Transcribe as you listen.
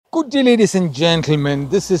Good day, ladies and gentlemen.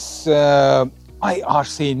 This is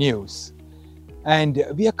IRC News, and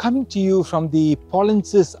we are coming to you from the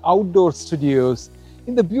Pollensis Outdoor Studios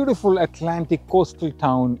in the beautiful Atlantic coastal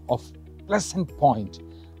town of Pleasant Point,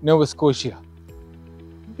 Nova Scotia.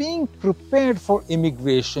 Being prepared for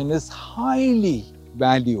immigration is highly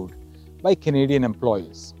valued by Canadian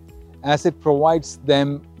employers, as it provides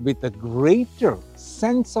them with a greater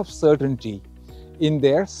sense of certainty in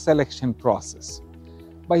their selection process.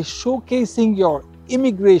 By showcasing your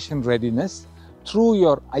immigration readiness through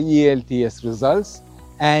your IELTS results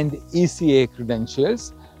and ECA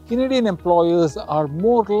credentials, Canadian employers are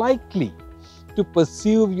more likely to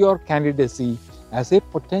pursue your candidacy as a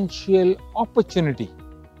potential opportunity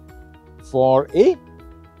for a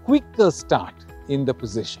quicker start in the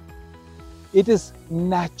position. It is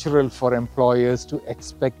natural for employers to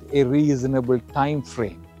expect a reasonable time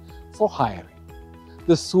frame for hiring.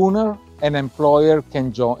 The sooner an employee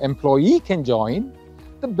can join,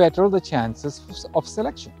 the better the chances of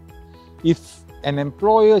selection. If an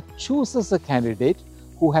employer chooses a candidate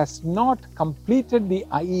who has not completed the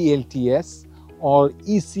IELTS or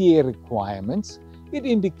ECA requirements, it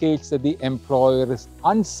indicates that the employer is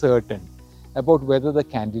uncertain about whether the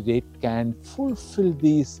candidate can fulfill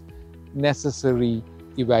these necessary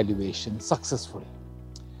evaluations successfully.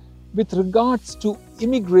 With regards to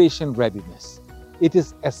immigration readiness, it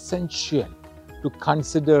is essential to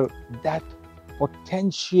consider that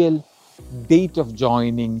potential date of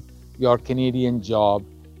joining your Canadian job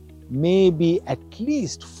may be at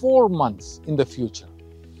least 4 months in the future.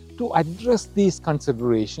 To address these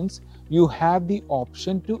considerations, you have the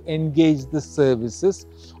option to engage the services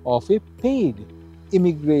of a paid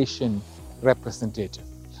immigration representative.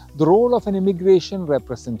 The role of an immigration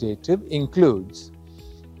representative includes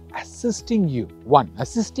assisting you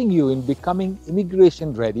in becoming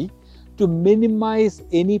immigration ready to minimize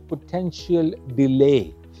any potential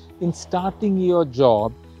delay in starting your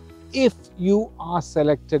job if you are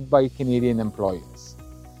selected by Canadian employers.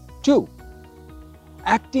 2.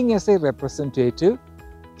 Acting as a representative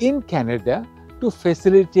in Canada to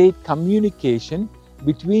facilitate communication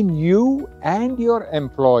between you and your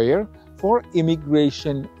employer for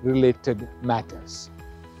immigration-related matters.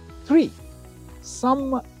 3.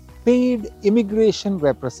 Some paid immigration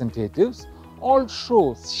representatives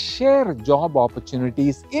also share job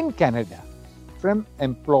opportunities in Canada from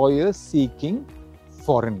employers seeking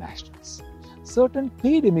foreign nationals. Certain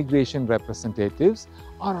paid immigration representatives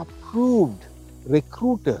are approved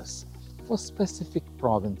recruiters for specific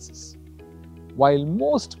provinces. While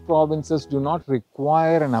most provinces do not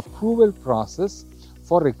require an approval process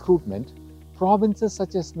for recruitment, provinces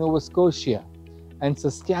such as Nova Scotia and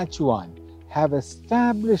Saskatchewan have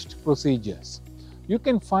established procedures. You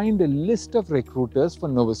can find a list of recruiters for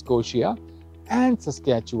Nova Scotia and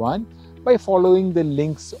Saskatchewan by following the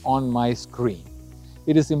links on my screen.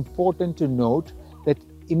 It is important to note that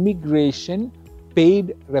immigration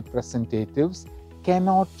paid representatives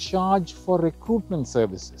cannot charge for recruitment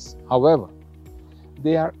services. However,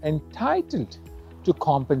 they are entitled to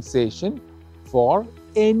compensation for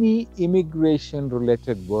any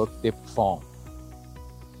immigration-related work they perform.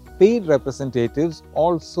 Paid representatives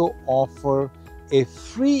also offer a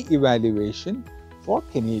free evaluation for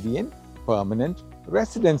Canadian Permanent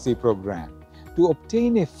Residency Program. To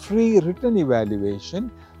obtain a free written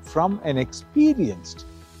evaluation from an experienced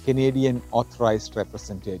Canadian authorized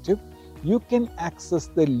representative, you can access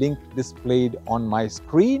the link displayed on my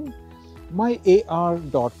screen,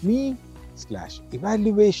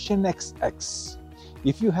 myar.me/evaluationxx.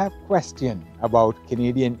 If you have questions about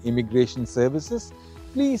Canadian immigration services,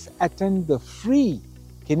 please attend the free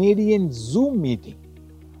Canadian Zoom meeting,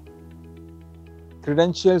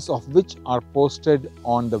 credentials of which are posted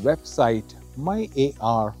on the website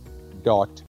myar.me.